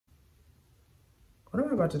What am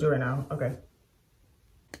I about to do right now? Okay.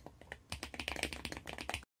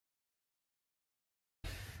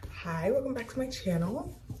 Hi, welcome back to my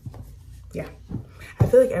channel. Yeah, I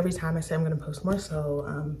feel like every time I say I'm gonna post more, so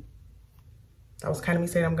that was kind of me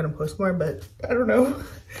saying I'm gonna post more, but I don't know.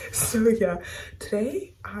 So yeah,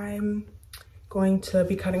 today I'm going to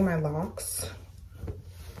be cutting my locks.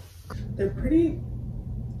 They're pretty,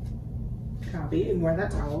 copy, ignore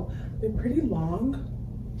that towel. They're pretty long.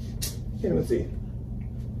 You can't even see.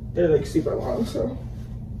 They're like super long, so.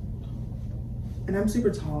 And I'm super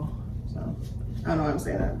tall, so. I don't know why I'm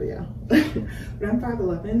saying that, but yeah. But I'm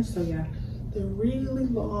 5'11", so yeah. They're really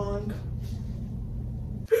long.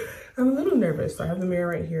 I'm a little nervous. So I have the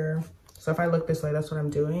mirror right here. So if I look this way, that's what I'm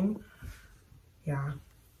doing. Yeah,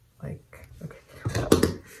 like, okay.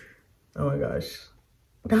 Oh my gosh.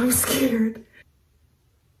 Now I'm scared.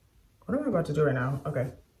 What am I about to do right now?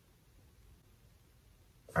 Okay.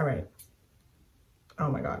 All right. Oh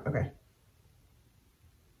my God, okay.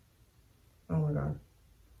 Oh my God.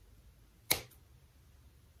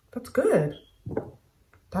 That's good.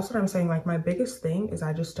 That's what I'm saying. Like, my biggest thing is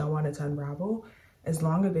I just don't want it to unravel. As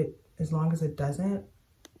long as it doesn't,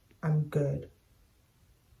 I'm good.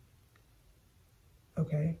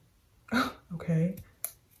 Okay. Okay.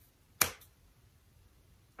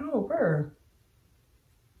 Oh, burr.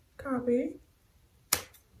 Copy.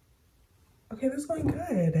 Okay, this is going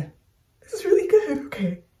good. This is really good.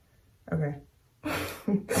 Okay. Okay.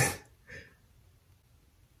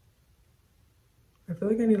 I feel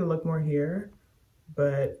like I need to look more here,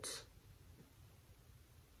 but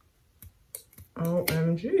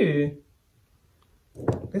OMG.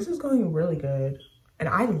 This is going really good. And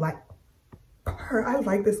I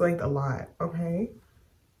like this length a lot, okay?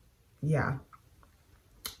 Yeah.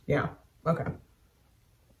 Yeah, okay.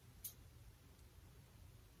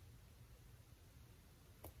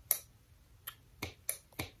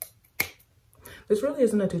 This really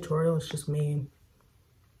isn't a tutorial, it's just me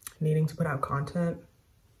needing to put out content.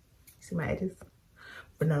 See my edges?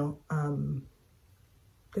 But no,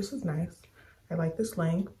 this is nice. I like this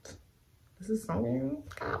length. This is something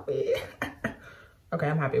copy. Okay,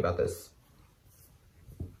 I'm happy about this.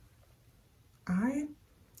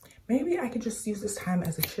 Maybe I could just use this time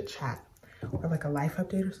as a chit chat or like a life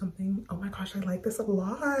update or something. Oh my gosh, I like this a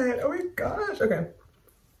lot. Oh my gosh, okay.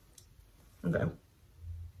 Okay.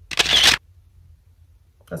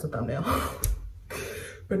 That's a thumbnail.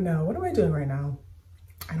 But no, what am I doing right now?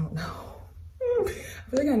 I don't know. I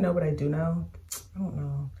feel like I know, but I do know. I don't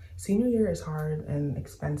know. Senior year is hard and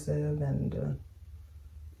expensive and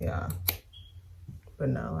yeah. But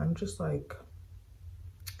no, I'm just like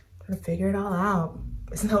trying to figure it all out.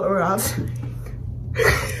 Isn't that what we're all doing?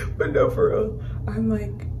 But no, for real. I'm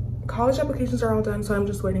like, college applications are all done, so I'm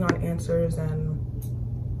just waiting on answers and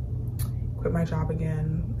quit my job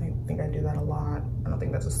again. I think I do that a lot. I don't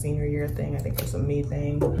think that's a senior year thing. I think that's a me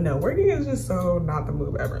thing. No, working is just so not the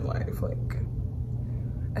move ever in life. Like,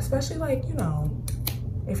 especially like, you know,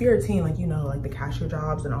 if you're a teen, like, you know, like the cashier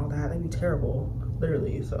jobs and all that, that'd be terrible,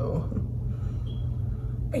 literally. So,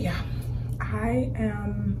 but yeah, I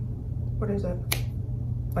am, what is it?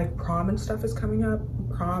 Like prom and stuff is coming up.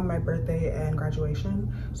 Prom, my birthday, and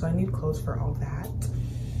graduation. So I need clothes for all that.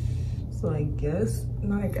 So I guess,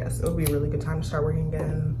 not I guess, it'll be a really good time to start working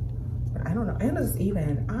again. But I don't know, and it's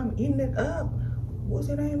even, I'm eating it up. What's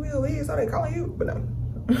your name, Will? Is how they calling you? But no.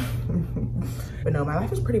 But no, my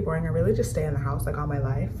life is pretty boring. I really just stay in the house like all my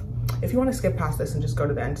life. If you want to skip past this and just go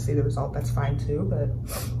to the end to see the result, that's fine too. But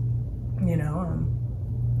you know,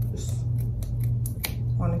 just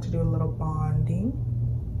wanted to do a little bonding.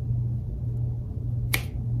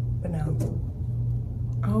 But no.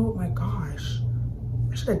 Oh my gosh.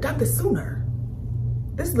 I should have done this sooner.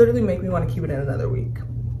 This literally makes me want to keep it in another week.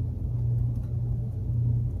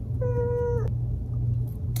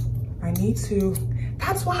 I need to,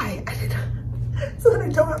 that's why I did, so that I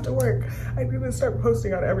don't have to work. I need to start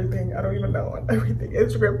posting on everything. I don't even know, on everything.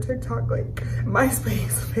 Instagram, TikTok, like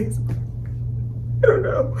MySpace, Facebook. I don't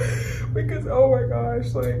know. Because, oh my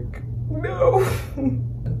gosh, like, no.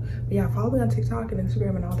 But yeah, follow me on TikTok and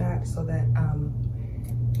Instagram and all that so that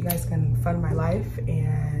you guys can fund my life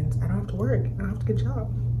and I don't have to work. I don't have to get a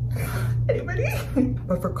job. Anybody?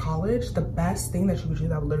 But for college, the best thing that you could do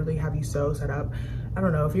that would literally have you so set up. I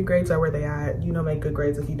don't know, if your grades are where they at, you know, make good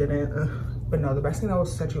grades if you didn't. But no, the best thing that will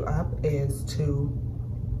set you up is to,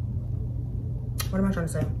 what am I trying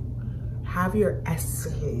to say? Have your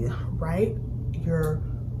essay, write your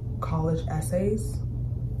college essays,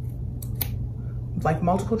 like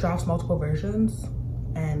multiple drafts, multiple versions,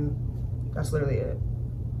 and that's literally it.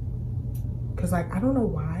 Cause like, I don't know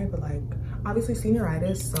why, but like, obviously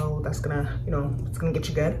senioritis, so that's gonna, you know, it's gonna get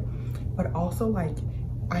you good. But also like,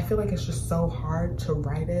 I feel like it's just so hard to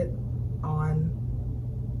write it on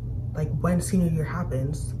like when senior year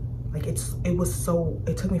happens. Like it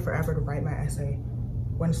took me forever to write my essay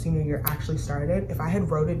when senior year actually started. If I had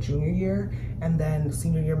wrote it junior year and then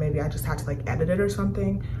senior year, maybe I just had to like edit it or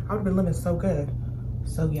something, I would have been living so good.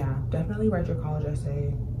 So yeah, definitely write your college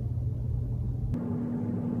essay.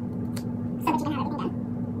 So did you have everything done?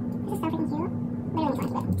 This is so freaking cute. Literally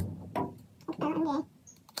needs to keep it. OMG.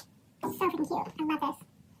 So freaking cute. I love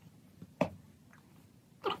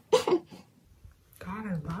this. God,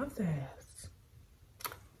 I love this.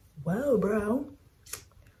 Well, bro.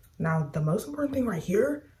 Now, the most important thing right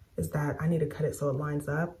here is that I need to cut it so it lines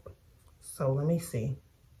up. So let me see.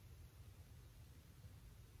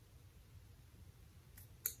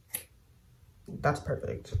 That's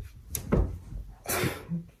perfect.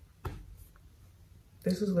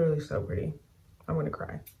 This is literally so pretty. I'm gonna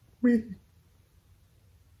cry. I'm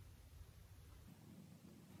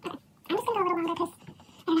just gonna go a little longer because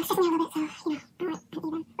I don't know, it's just me a little bit, so you know, I want it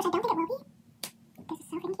even. Which I don't think it will be. This is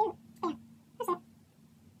so freaking cute. Yeah, that's it.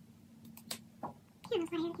 Yeah,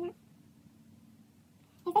 that's what I had to do.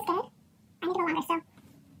 Is this good? I need to go longer, so yeah,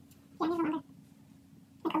 I need to go longer.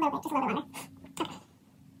 Like a little bit, just a little bit longer. Okay.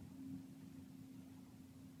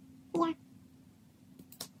 Yeah.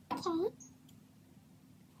 Okay.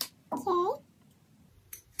 Okay.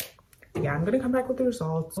 Yeah, I'm gonna come back with the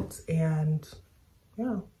results, and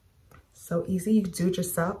yeah, so easy. You can do it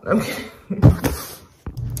yourself. Okay.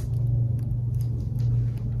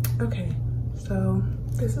 Okay, so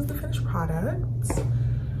this is the finished product.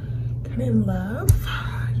 Kind of in love.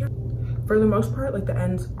 Yeah. For the most part, like the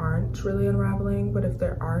ends aren't really unraveling, but if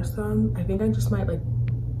there are some, I think I just might like,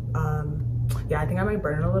 yeah, I think I might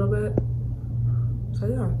burn it a little bit. So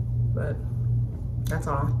yeah, but that's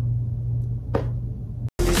all.